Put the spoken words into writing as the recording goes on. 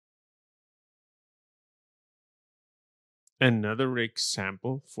Another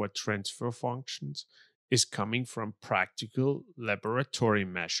example for transfer functions is coming from practical laboratory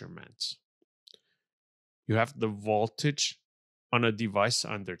measurements. You have the voltage on a device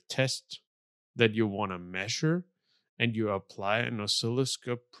under test that you want to measure, and you apply an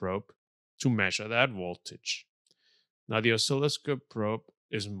oscilloscope probe to measure that voltage. Now, the oscilloscope probe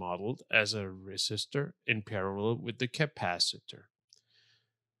is modeled as a resistor in parallel with the capacitor.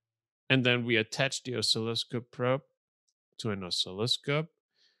 And then we attach the oscilloscope probe to an oscilloscope,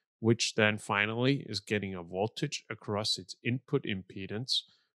 which then finally is getting a voltage across its input impedance,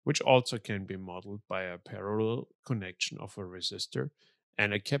 which also can be modeled by a parallel connection of a resistor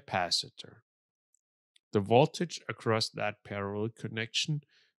and a capacitor. The voltage across that parallel connection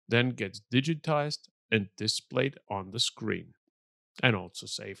then gets digitized and displayed on the screen, and also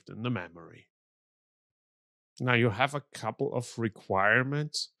saved in the memory. Now you have a couple of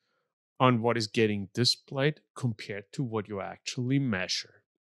requirements on what is getting displayed compared to what you actually measure.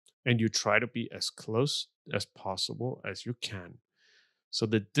 And you try to be as close as possible as you can. So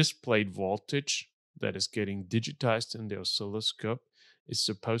the displayed voltage that is getting digitized in the oscilloscope is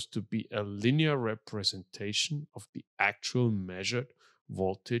supposed to be a linear representation of the actual measured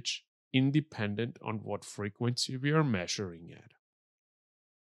voltage, independent on what frequency we are measuring at.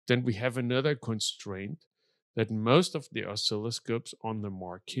 Then we have another constraint that most of the oscilloscopes on the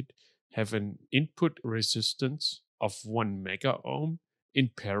market have an input resistance of 1 mega ohm in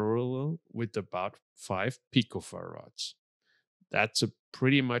parallel with about 5 picofarads. That's a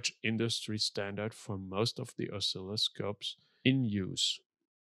pretty much industry standard for most of the oscilloscopes in use.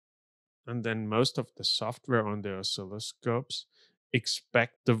 And then most of the software on the oscilloscopes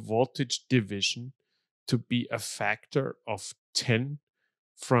expect the voltage division to be a factor of 10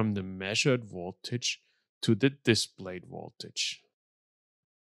 from the measured voltage to the displayed voltage.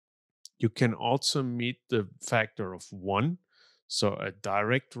 You can also meet the factor of 1, so a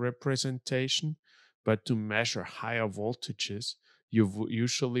direct representation, but to measure higher voltages, you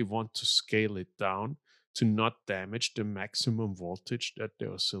usually want to scale it down to not damage the maximum voltage that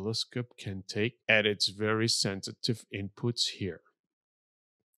the oscilloscope can take at its very sensitive inputs here.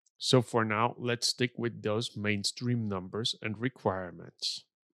 So for now, let's stick with those mainstream numbers and requirements.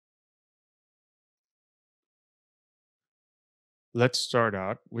 Let's start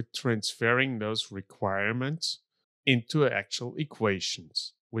out with transferring those requirements into actual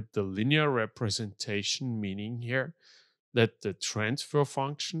equations, with the linear representation meaning here that the transfer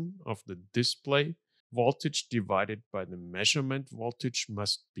function of the display voltage divided by the measurement voltage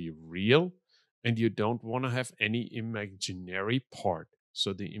must be real, and you don't want to have any imaginary part.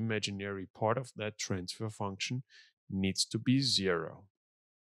 So the imaginary part of that transfer function needs to be 0.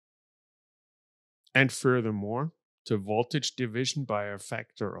 And furthermore, the voltage division by a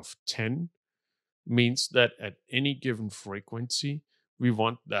factor of 10 means that at any given frequency, we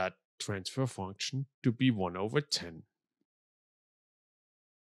want that transfer function to be 1 over 10.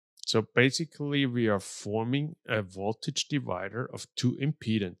 So basically, we are forming a voltage divider of two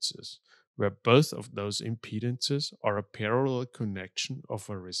impedances, where both of those impedances are a parallel connection of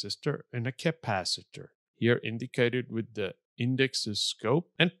a resistor and a capacitor, here indicated with the indexes scope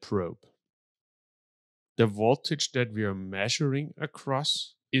and probe. The voltage that we are measuring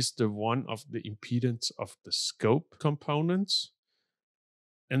across is the one of the impedance of the scope components,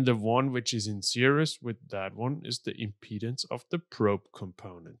 and the one which is in series with that one is the impedance of the probe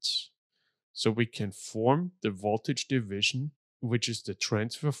components. So we can form the voltage division, which is the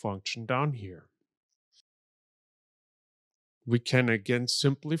transfer function down here. We can again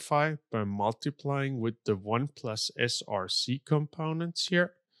simplify by multiplying with the 1 plus SRC components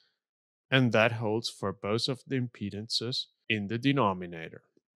here, and that holds for both of the impedances in the denominator.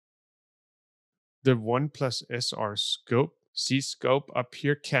 The 1 plus SR scope, C scope up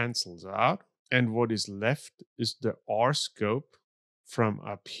here cancels out, and what is left is the R scope from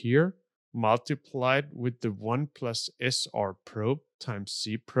up here multiplied with the 1 plus SR probe times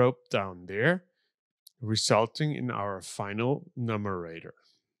C probe down there, resulting in our final numerator.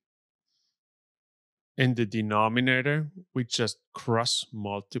 In the denominator, we just cross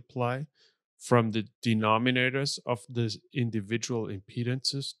multiply from the denominators of the individual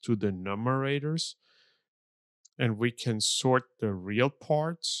impedances to the numerators, and we can sort the real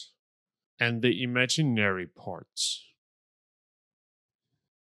parts and the imaginary parts.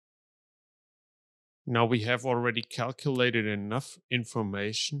 Now we have already calculated enough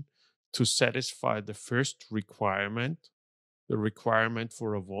information to satisfy the first requirement, the requirement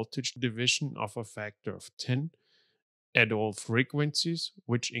for a voltage division of a factor of 10 at all frequencies,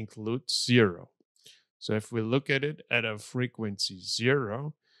 which includes 0. So if we look at it at a frequency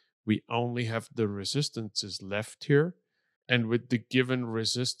 0, we only have the resistances left here, And with the given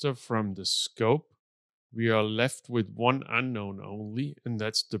resistor from the scope, we are left with one unknown only, and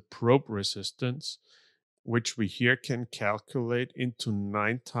that's the probe resistance, which we here can calculate into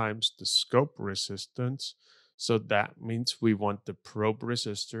 9 times the scope resistance. So that means we want the probe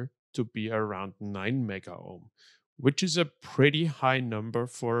resistor to be around 9 mega ohm, which is a pretty high number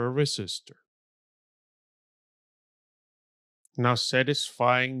for a resistor. Now,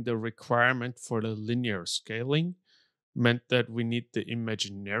 satisfying the requirement for the linear scaling meant that we need the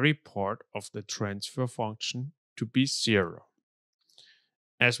imaginary part of the transfer function to be 0.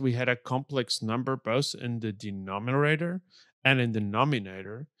 As we had a complex number both in the denominator and in the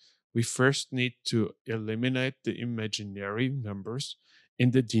numerator, we first need to eliminate the imaginary numbers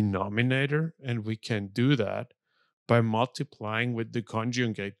in the denominator, and we can do that by multiplying with the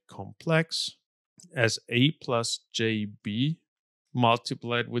conjugate complex as a plus jb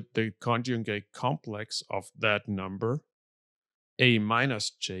multiplied with the conjugate complex of that number, a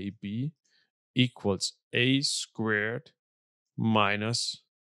minus jb equals a squared minus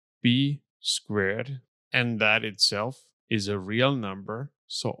b squared, and that itself is a real number,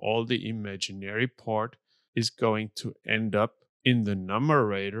 so all the imaginary part is going to end up in the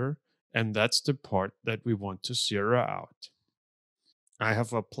numerator, and that's the part that we want to zero out. I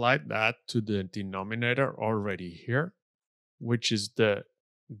have applied that to the denominator already here, which is the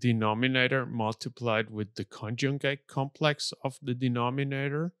denominator multiplied with the conjugate complex of the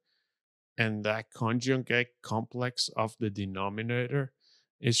denominator, and that conjugate complex of the denominator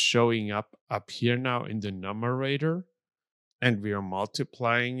is showing up here now in the numerator, and we are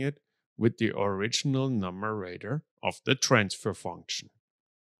multiplying it with the original numerator of the transfer function.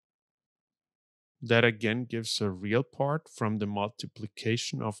 That again gives a real part from the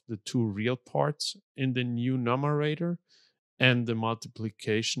multiplication of the two real parts in the new numerator and the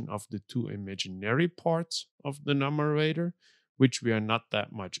multiplication of the two imaginary parts of the numerator, which we are not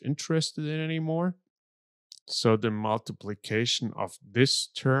that much interested in anymore. So the multiplication of this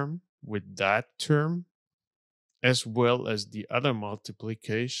term with that term, as well as the other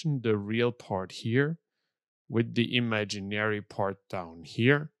multiplication, the real part here, with the imaginary part down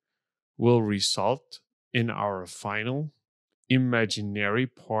here, will result in our final imaginary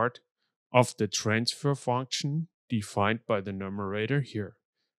part of the transfer function defined by the numerator here.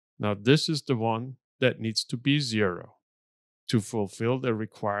 Now, this is the one that needs to be 0 to fulfill the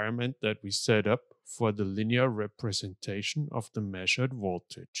requirement that we set up for the linear representation of the measured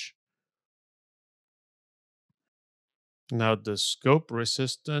voltage. Now, the scope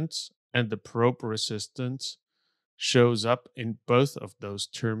resistance and the probe resistance shows up in both of those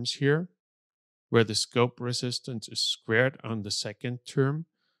terms here, where the scope resistance is squared on the second term,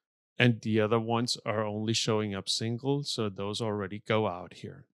 and the other ones are only showing up single, so those already go out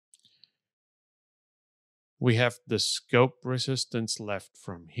here. We have the scope resistance left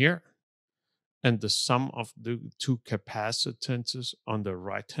from here, and the sum of the two capacitances on the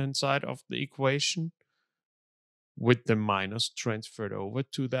right-hand side of the equation, with the minus transferred over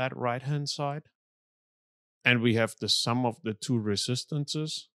to that right-hand side. And we have the sum of the two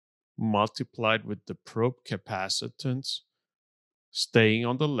resistances multiplied with the probe capacitance staying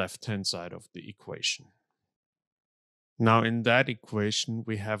on the left-hand side of the equation. Now in that equation,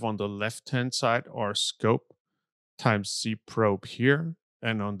 we have on the left-hand side our scope times C probe here,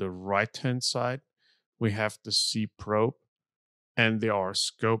 and on the right-hand side, we have the C probe and the R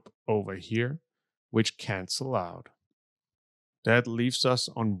scope over here, which cancel out. That leaves us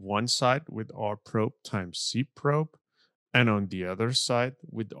on one side with R probe times C probe, and on the other side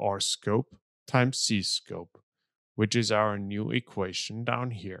with R scope times C scope, which is our new equation down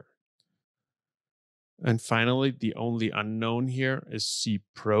here. And finally, the only unknown here is C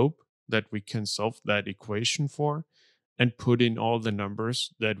probe that we can solve that equation for and put in all the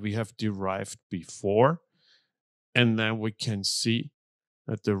numbers that we have derived before. And then we can see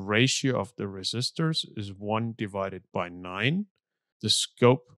that the ratio of the resistors is 1 divided by 9. The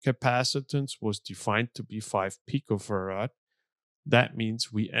scope capacitance was defined to be 5 picofarad. That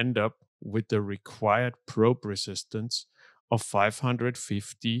means we end up with the required probe resistance of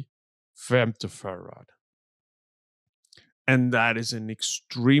 550 femtofarad. And that is an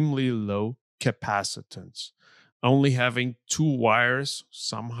extremely low capacitance. Only having two wires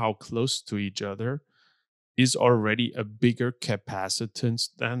somehow close to each other is already a bigger capacitance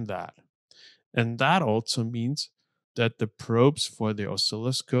than that. And that also means that the probes for the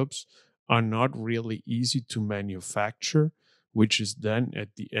oscilloscopes are not really easy to manufacture, which is then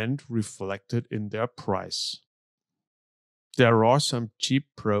at the end reflected in their price. There are some cheap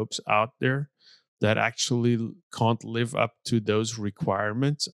probes out there that actually can't live up to those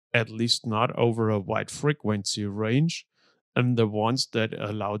requirements, at least not over a wide frequency range, And the ones that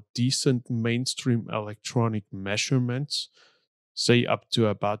allow decent mainstream electronic measurements, say up to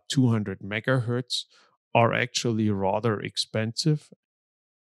about 200 megahertz, are actually rather expensive